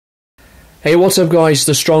Hey, what's up guys,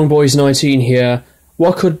 the Strong Boys 19 here.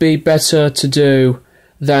 What could be better to do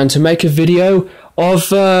than to make a video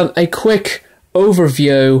of a quick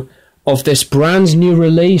overview of this brand new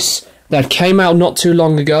release that came out not too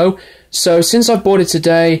long ago. So since I bought it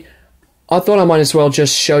today, I thought I might as well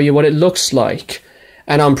just show you what it looks like.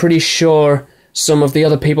 And I'm pretty sure some of the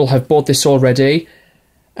other people have bought this already.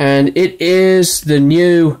 And it is the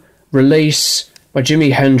new release by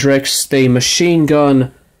Jimi Hendrix, the Machine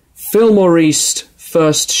Gun Fillmore East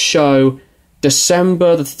first show,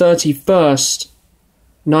 December the 31st,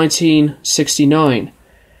 1969.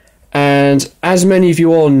 And as many of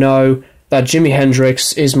you all know, that Jimi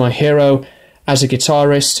Hendrix is my hero as a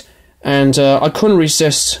guitarist, and I couldn't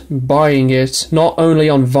resist buying it, not only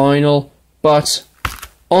on vinyl, but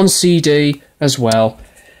on CD as well.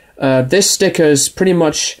 This sticker is pretty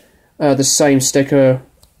much the same sticker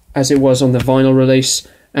as it was on the vinyl release,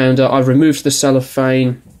 and I've removed the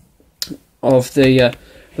cellophane of the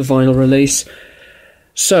vinyl release.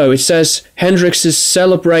 So it says Hendrix's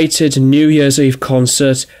celebrated New Year's Eve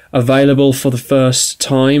concert available for the first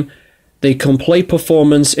time. The complete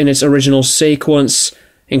performance in its original sequence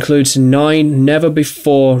includes 9 never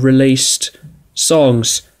before released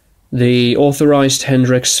songs. The authorized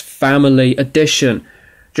Hendrix Family Edition,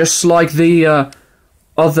 just like the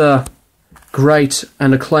other great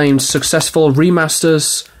and acclaimed successful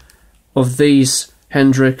remasters of these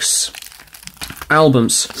Hendrix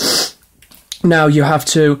albums. Now you have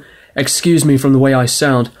to excuse me from the way I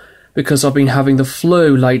sound, because I've been having the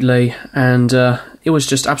flu lately and it was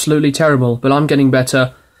just absolutely terrible, but I'm getting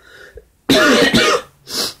better.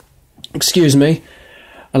 Excuse me,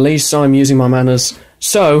 at least I'm using my manners.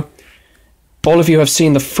 So, all of you have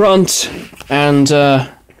seen the front, and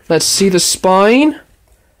let's see the spine.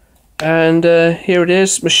 And here it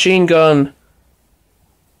is, Machine Gun.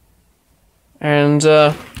 And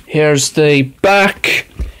here's the back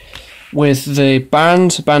with the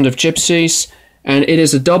band of Gypsies, and it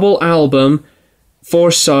is a double album,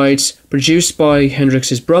 4 sides, produced by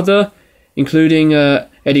Hendrix's brother, including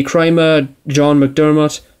Eddie Kramer, John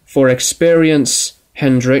McDermott for Experience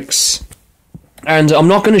Hendrix. And I'm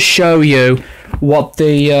not going to show you what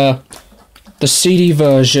the CD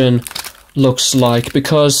version looks like,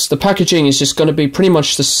 because the packaging is just going to be pretty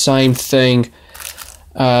much the same thing.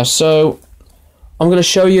 So I'm going to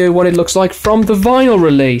show you what it looks like from the vinyl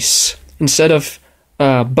release instead of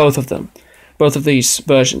both of them, both of these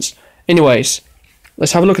versions. Anyways,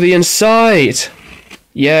 let's have a look at the inside.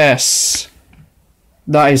 Yes,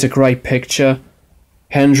 that is a great picture.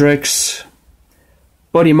 Hendrix,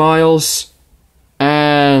 Buddy Miles,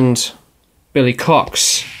 and Billy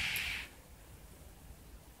Cox.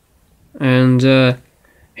 And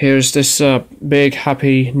here's this big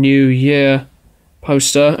Happy New Year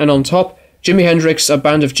poster, and on top, Jimi Hendrix, A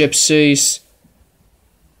Band of Gypsies,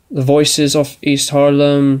 The Voices of East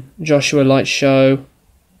Harlem, Joshua Light Show.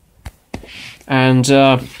 And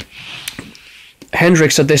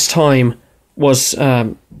Hendrix at this time was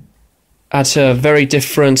at a very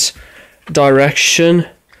different direction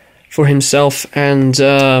for himself, and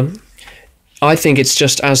I think it's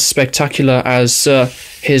just as spectacular as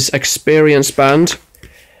his Experience band.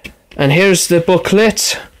 And here's the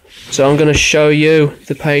booklet, so I'm going to show you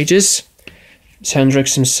the pages. It's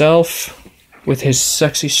Hendrix himself with his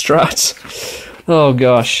sexy Strat. Oh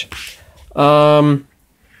gosh.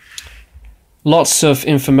 Lots of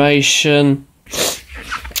information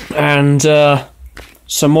and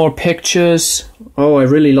some more pictures. Oh, I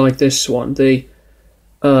really like this one. The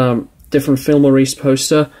different Fillmore East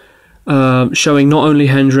poster showing not only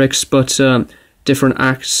Hendrix but different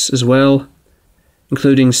acts as well,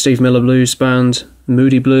 including Steve Miller Blues Band,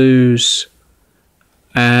 Moody Blues,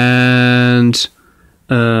 and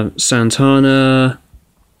Santana,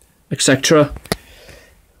 etc.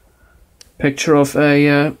 Picture of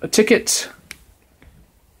a ticket.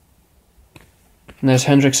 And there's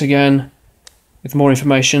Hendrix again with more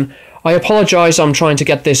information. I apologise, I'm trying to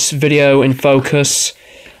get this video in focus.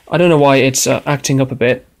 I don't know why it's acting up a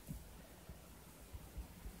bit.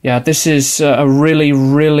 Yeah, this is a really,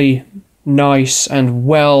 really nice and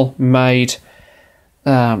well-made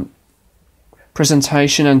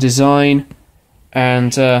presentation and design,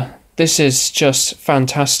 and this is just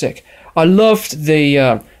fantastic. I loved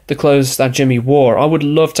the clothes that Jimmy wore. I would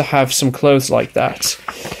love to have some clothes like that.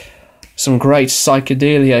 Some great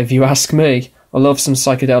psychedelia, if you ask me. I love some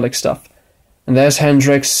psychedelic stuff. And there's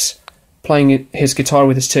Hendrix playing his guitar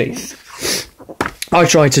with his teeth. I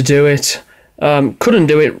tried to do it. Couldn't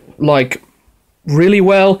do it, like, really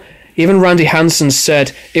well. Even Randy Hansen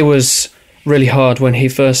said it was really hard when he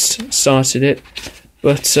first started it.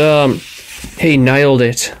 But he nailed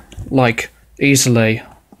it. like easily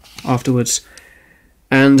afterwards.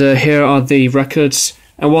 And here are the records.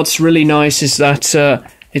 And what's really nice is that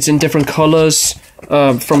it's in different colors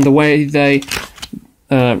from the way they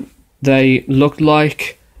look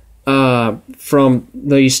like from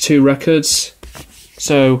these two records.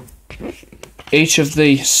 So each of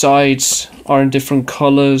the sides are in different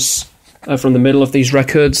colors from the middle of these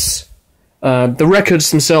records. The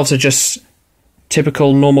records themselves are just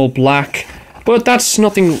typical normal black, but that's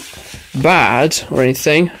nothing bad or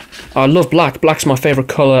anything. I love black. Black's my favorite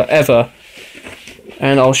color ever.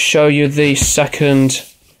 And I'll show you the second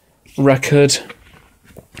record.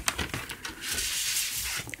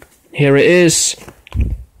 Here it is.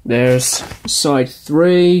 There's side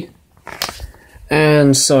 3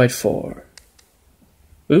 and side 4.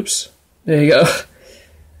 Oops. There you go.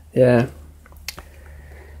 Yeah.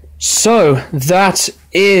 So that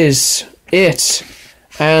is it.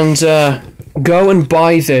 And go and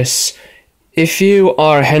buy this. If you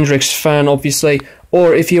are a Hendrix fan, obviously,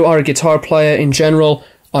 or if you are a guitar player in general,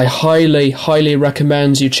 I highly, highly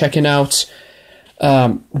recommend you checking out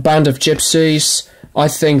Band of Gypsies. I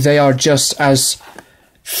think they are just as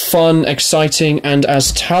fun, exciting, and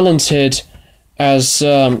as talented as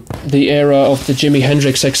the era of the Jimi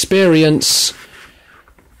Hendrix Experience.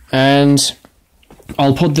 And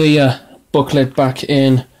I'll put the booklet back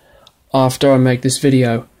in after I make this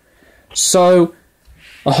video. So,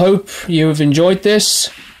 I hope you have enjoyed this.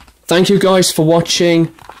 Thank you guys for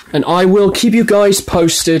watching, and I will keep you guys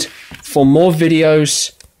posted for more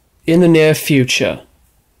videos in the near future.